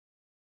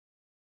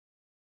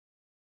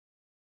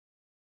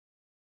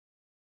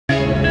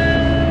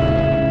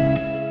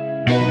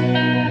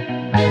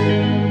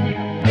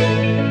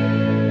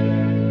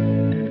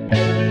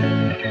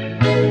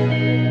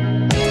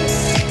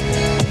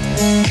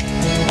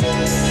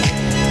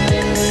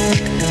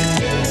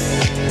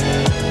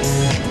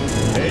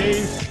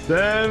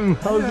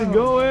team! How's it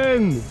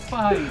going?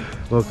 Fine.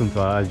 Welcome to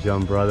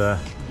iJump, brother.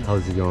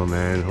 How's it going,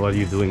 man? What are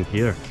you doing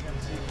here?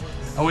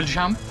 I will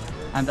jump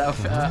and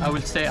I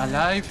will stay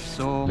alive,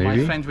 so Maybe?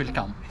 my friend will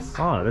come.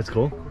 Ah, that's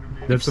cool.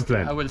 That's the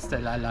plan. I will stay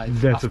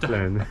alive. That's after. the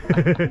plan.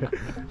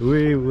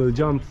 We will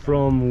jump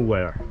from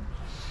where?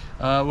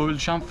 We will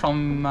jump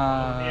from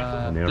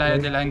Playa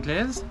de la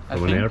Ingles.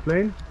 From an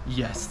airplane?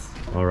 Yes.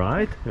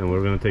 Alright, and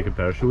we're gonna take a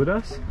parachute with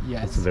us?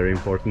 Yes. It's a very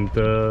important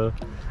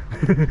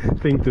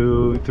thing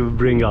to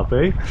bring up,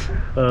 eh?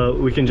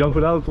 We can jump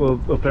without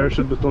a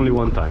parachute, but only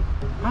one time.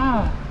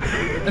 Ah,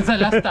 it's the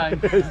last time.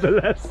 It's the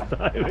last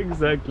time,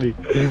 exactly.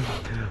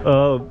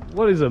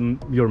 What is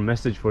your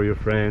message for your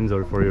friends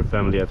or for your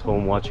family at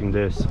home watching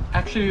this?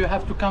 Actually, you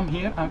have to come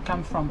here. I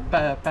come from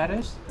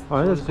Paris.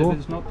 Oh, that's cool.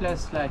 There's no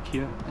place like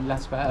here in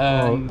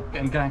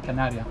in Gran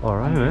Canaria. All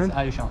right, man.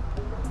 iJump.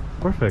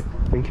 Perfect.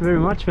 Thank you very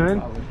much,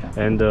 man.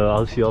 And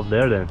I'll see you up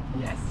there then.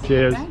 Yes.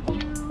 Cheers. Thank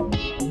you.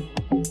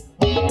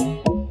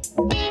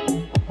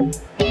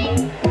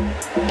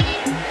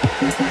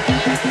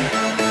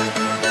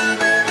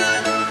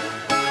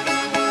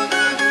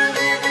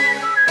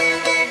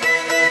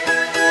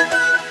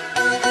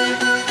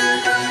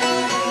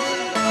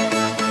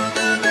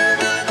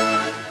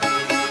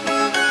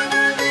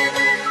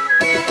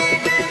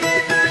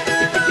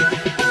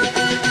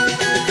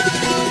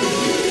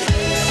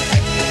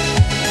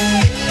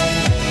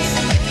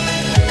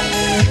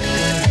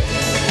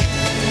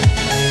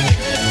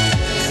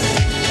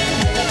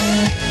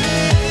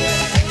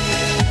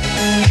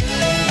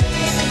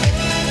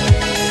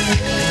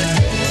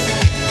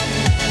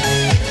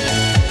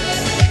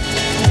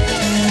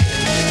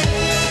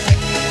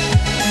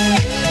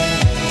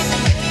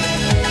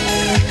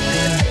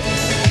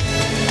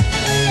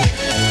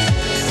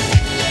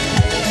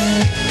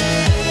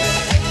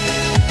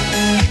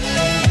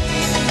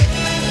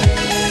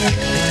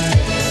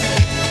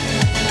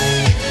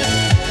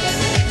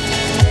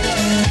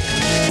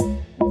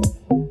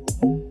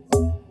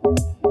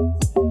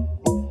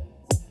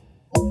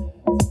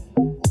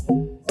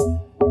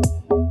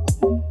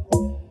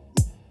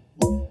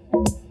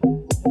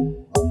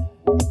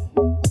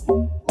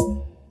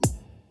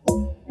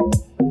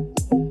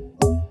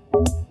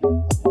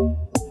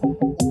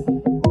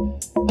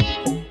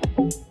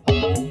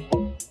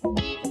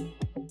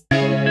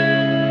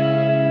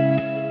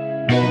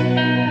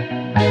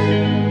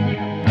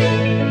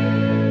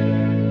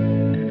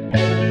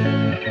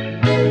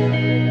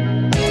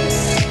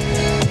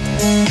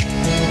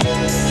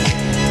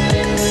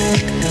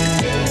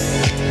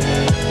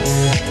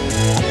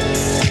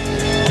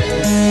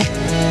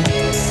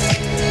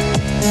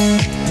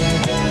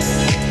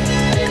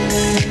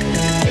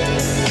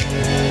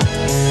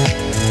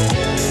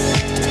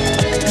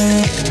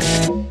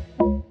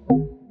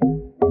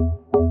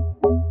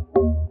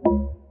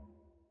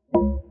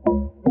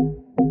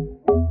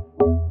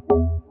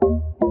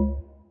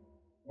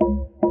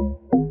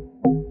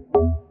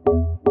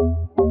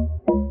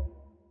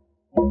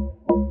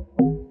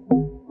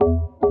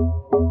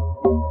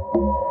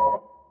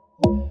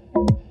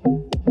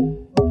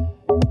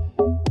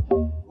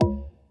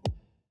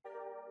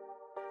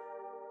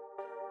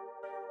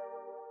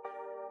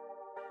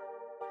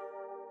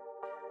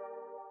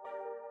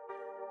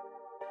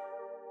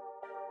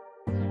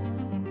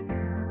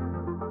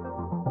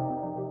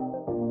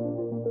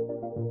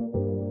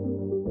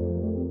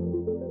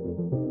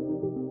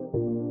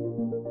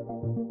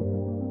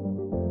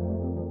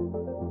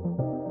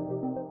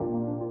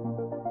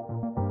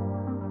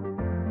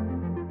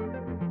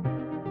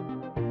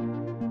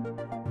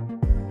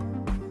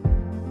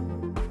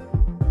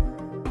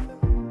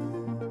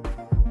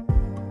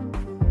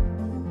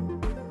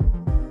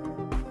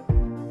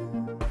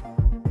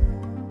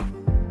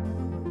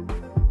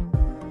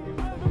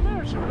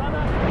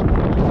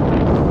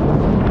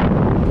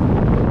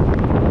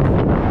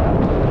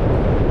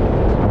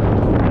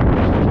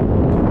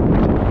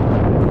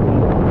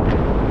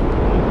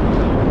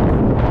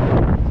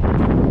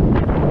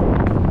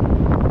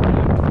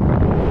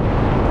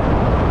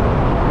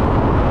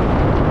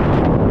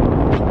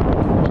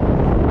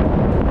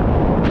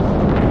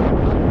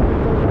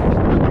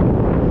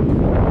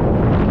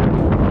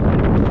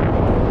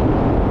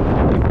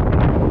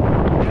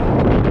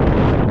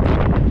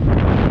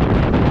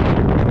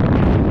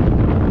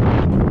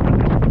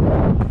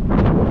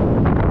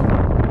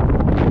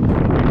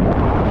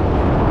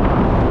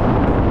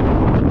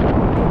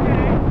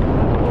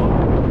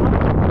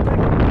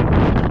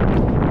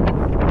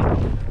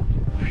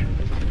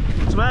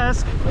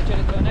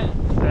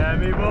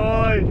 Sammy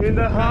boy in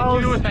the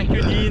house. Thank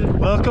you, Dean.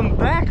 Welcome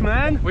back,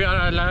 man. We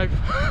are alive.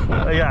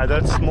 Yeah,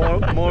 that's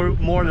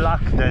more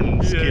luck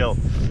than skill.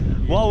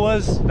 What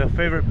was the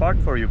favorite part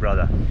for you,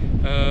 brother?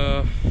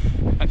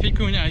 I think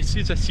when I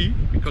see the sea,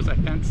 because I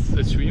can't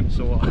swim,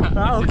 so...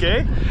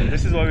 Okay.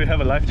 This is why we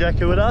have a life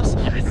jacket with us.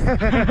 Yes.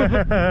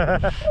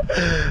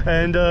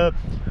 And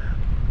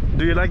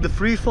do you like the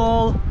free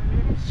fall?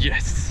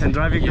 Yes. And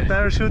driving the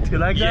parachute, you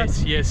like that?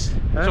 Yes, yes.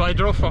 Huh? So I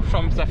drove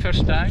from the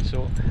first time,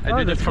 so I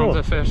did it from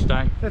the first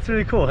time. That's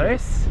really cool, hey?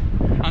 Yes.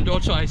 And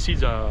also I see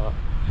the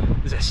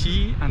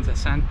sea and the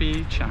sand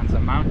beach and the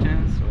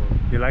mountains. So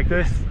You like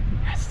this?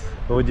 yes.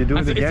 Would you do it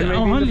And again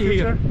maybe in the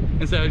future?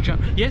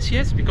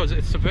 Yes, because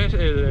it's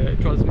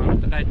it was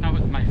right now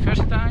my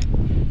first time,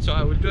 so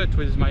I will do it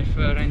with my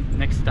friend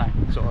next time.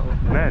 So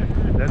Man,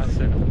 that's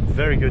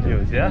very good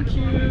news, yeah? Thank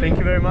you. Thank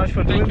you very much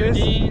for doing Thank you, this.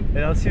 Dean. And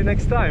I'll see you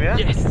next time, yeah?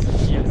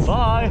 yes.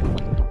 Bye!